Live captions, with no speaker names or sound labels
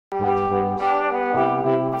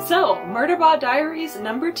Murderbot Diaries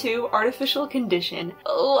 #2 Artificial Condition.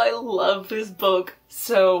 Oh, I love this book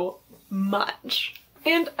so much.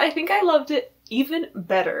 And I think I loved it even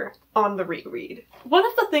better on the reread. One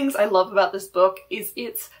of the things I love about this book is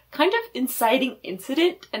its kind of inciting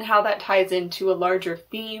incident and how that ties into a larger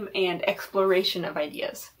theme and exploration of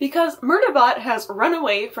ideas. Because Murderbot has run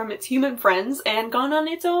away from its human friends and gone on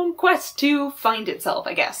its own quest to find itself,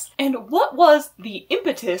 I guess. And what was the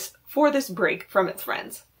impetus for this break from its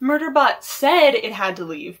friends? Murderbot said it had to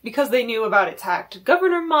leave because they knew about its hacked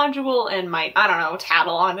governor module and might, I don't know,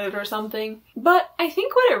 tattle on it or something. But I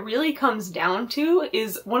think what it really comes down to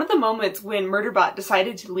is one of the moments when Murderbot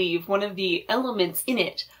decided to leave, one of the elements in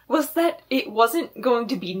it was that it wasn't going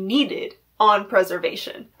to be needed on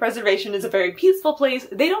Preservation. Preservation is a very peaceful place,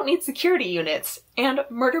 they don't need security units, and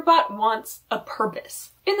Murderbot wants a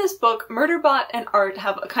purpose. In this book, Murderbot and Art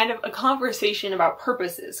have a kind of a conversation about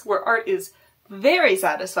purposes, where Art is very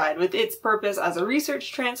satisfied with its purpose as a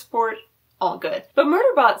research transport, all good. But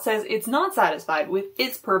Murderbot says it's not satisfied with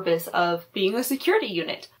its purpose of being a security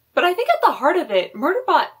unit. But I think at the heart of it,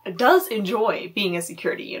 Murderbot does enjoy being a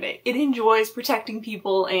security unit. It enjoys protecting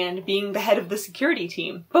people and being the head of the security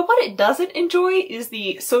team. But what it doesn't enjoy is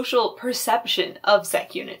the social perception of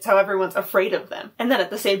sec units, how everyone's afraid of them. And then at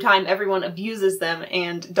the same time, everyone abuses them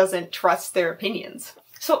and doesn't trust their opinions.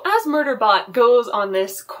 So as Murderbot goes on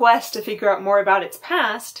this quest to figure out more about its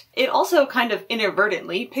past, it also kind of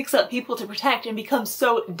inadvertently picks up people to protect and becomes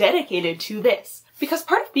so dedicated to this. Because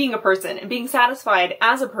part of being a person and being satisfied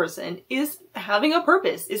as a person is having a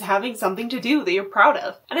purpose, is having something to do that you're proud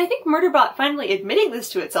of. And I think Murderbot finally admitting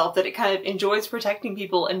this to itself, that it kind of enjoys protecting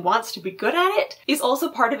people and wants to be good at it, is also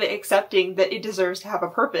part of it accepting that it deserves to have a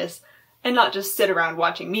purpose and not just sit around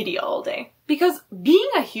watching media all day. Because being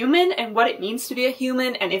a human and what it means to be a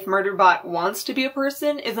human, and if Murderbot wants to be a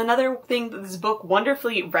person, is another thing that this book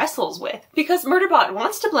wonderfully wrestles with. Because Murderbot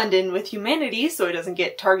wants to blend in with humanity so it doesn't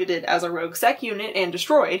get targeted as a rogue sec unit and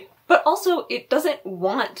destroyed, but also it doesn't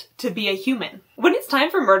want to be a human. When it's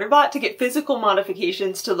time for Murderbot to get physical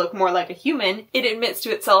modifications to look more like a human, it admits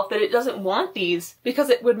to itself that it doesn't want these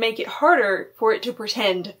because it would make it harder for it to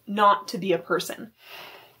pretend not to be a person.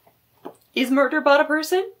 Is Murderbot a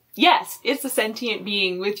person? Yes, it's a sentient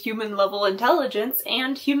being with human-level intelligence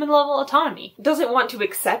and human-level autonomy. Does it want to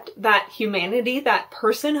accept that humanity, that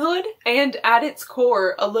personhood? And at its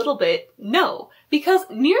core, a little bit, no. Because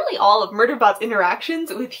nearly all of Murderbot's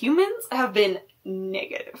interactions with humans have been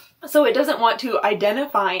negative. So it doesn't want to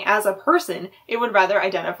identify as a person, it would rather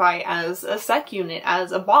identify as a sec unit,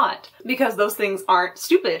 as a bot, because those things aren't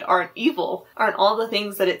stupid, aren't evil, aren't all the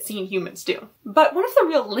things that it's seen humans do. But one of the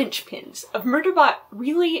real linchpins of Murderbot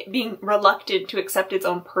really being reluctant to accept its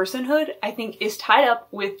own personhood, I think, is tied up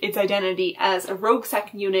with its identity as a rogue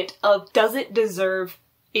sec unit of does it deserve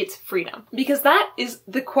its freedom? Because that is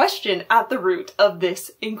the question at the root of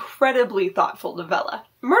this incredibly thoughtful novella.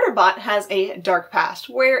 Murderbot has a dark past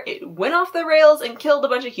where it went off the rails and killed a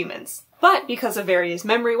bunch of humans. But because of various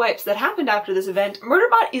memory wipes that happened after this event,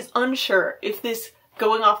 Murderbot is unsure if this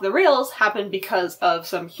going off the rails happened because of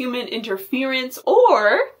some human interference,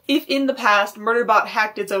 or if in the past Murderbot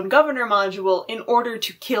hacked its own governor module in order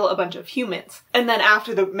to kill a bunch of humans, and then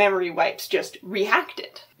after the memory wipes just rehacked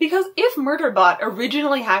it. Because if Murderbot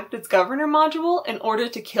originally hacked its governor module in order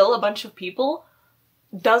to kill a bunch of people,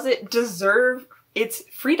 does it deserve its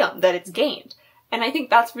freedom that it's gained? And I think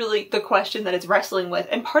that's really the question that it's wrestling with,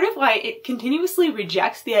 and part of why it continuously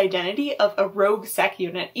rejects the identity of a rogue sec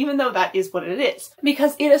unit, even though that is what it is.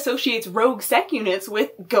 Because it associates rogue sec units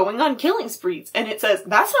with going on killing sprees, and it says,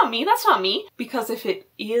 that's not me, that's not me. Because if it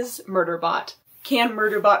is Murderbot, can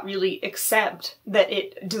Murderbot really accept that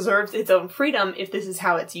it deserves its own freedom if this is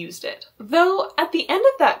how it's used it? Though, at the end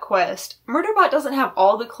of that quest, Murderbot doesn't have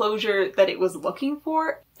all the closure that it was looking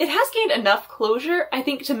for. It has gained enough closure, I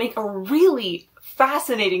think, to make a really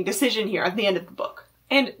fascinating decision here at the end of the book.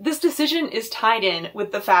 And this decision is tied in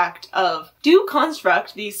with the fact of, do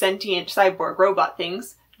Construct, these sentient cyborg robot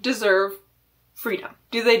things, deserve freedom?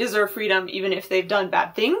 Do they deserve freedom even if they've done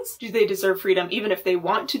bad things? Do they deserve freedom even if they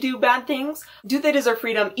want to do bad things? Do they deserve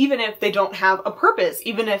freedom even if they don't have a purpose,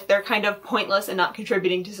 even if they're kind of pointless and not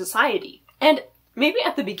contributing to society? And maybe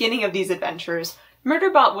at the beginning of these adventures,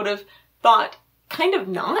 Murderbot would have thought kind of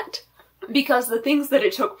not, because the things that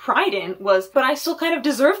it took pride in was, but I still kind of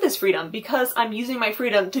deserve this freedom because I'm using my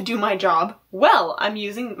freedom to do my job well. I'm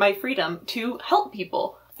using my freedom to help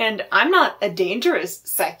people. And I'm not a dangerous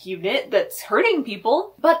sec unit that's hurting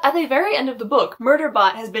people. But at the very end of the book,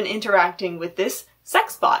 Murderbot has been interacting with this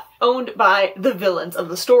sex bot owned by the villains of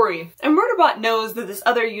the story. And Murderbot knows that this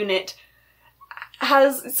other unit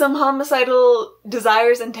has some homicidal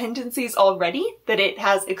desires and tendencies already, that it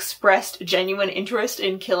has expressed genuine interest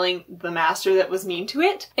in killing the master that was mean to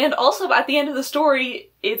it. And also at the end of the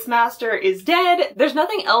story, its master is dead. There's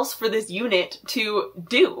nothing else for this unit to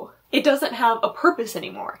do. It doesn't have a purpose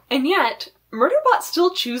anymore. And yet, Murderbot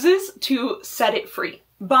still chooses to set it free.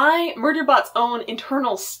 By Murderbot's own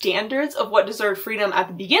internal standards of what deserved freedom at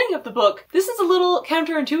the beginning of the book, this is a little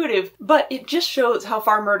counterintuitive, but it just shows how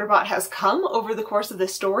far Murderbot has come over the course of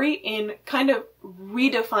this story in kind of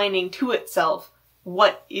redefining to itself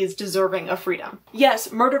what is deserving of freedom. Yes,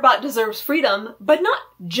 Murderbot deserves freedom, but not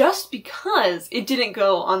just because it didn't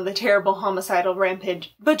go on the terrible homicidal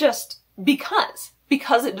rampage, but just because.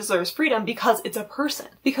 Because it deserves freedom, because it's a person.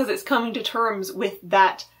 Because it's coming to terms with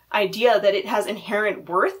that idea that it has inherent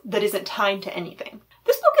worth that isn't tied to anything.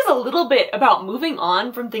 This book is a little bit about moving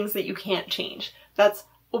on from things that you can't change. That's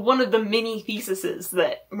one of the many theses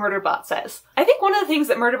that Murderbot says. I think one of the things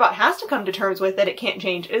that Murderbot has to come to terms with that it can't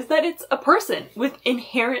change is that it's a person with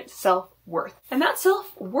inherent self-worth. And that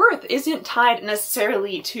self-worth isn't tied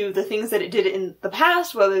necessarily to the things that it did in the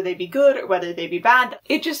past, whether they be good or whether they be bad.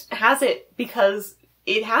 It just has it because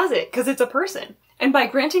it has it, because it's a person. And by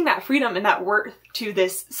granting that freedom and that worth to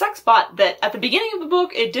this sex bot that at the beginning of the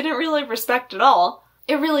book it didn't really respect at all,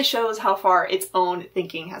 it really shows how far its own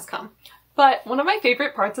thinking has come. But one of my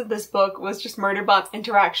favorite parts of this book was just Murderbot's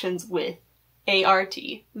interactions with ART,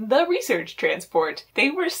 the research transport.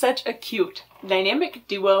 They were such a cute, dynamic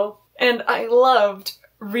duo, and I loved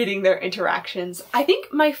reading their interactions. I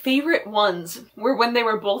think my favorite ones were when they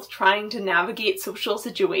were both trying to navigate social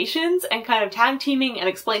situations and kind of tag teaming and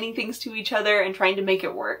explaining things to each other and trying to make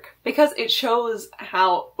it work. Because it shows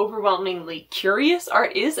how overwhelmingly curious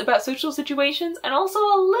Art is about social situations and also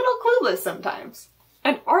a little clueless sometimes.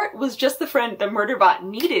 And Art was just the friend that Murderbot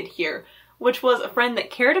needed here, which was a friend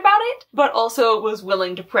that cared about it, but also was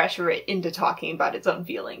willing to pressure it into talking about its own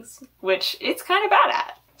feelings, which it's kind of bad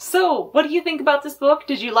at. So, what do you think about this book?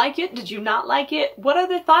 Did you like it? Did you not like it? What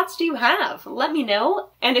other thoughts do you have? Let me know.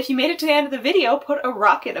 And if you made it to the end of the video, put a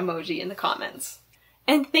rocket emoji in the comments.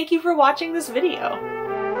 And thank you for watching this video.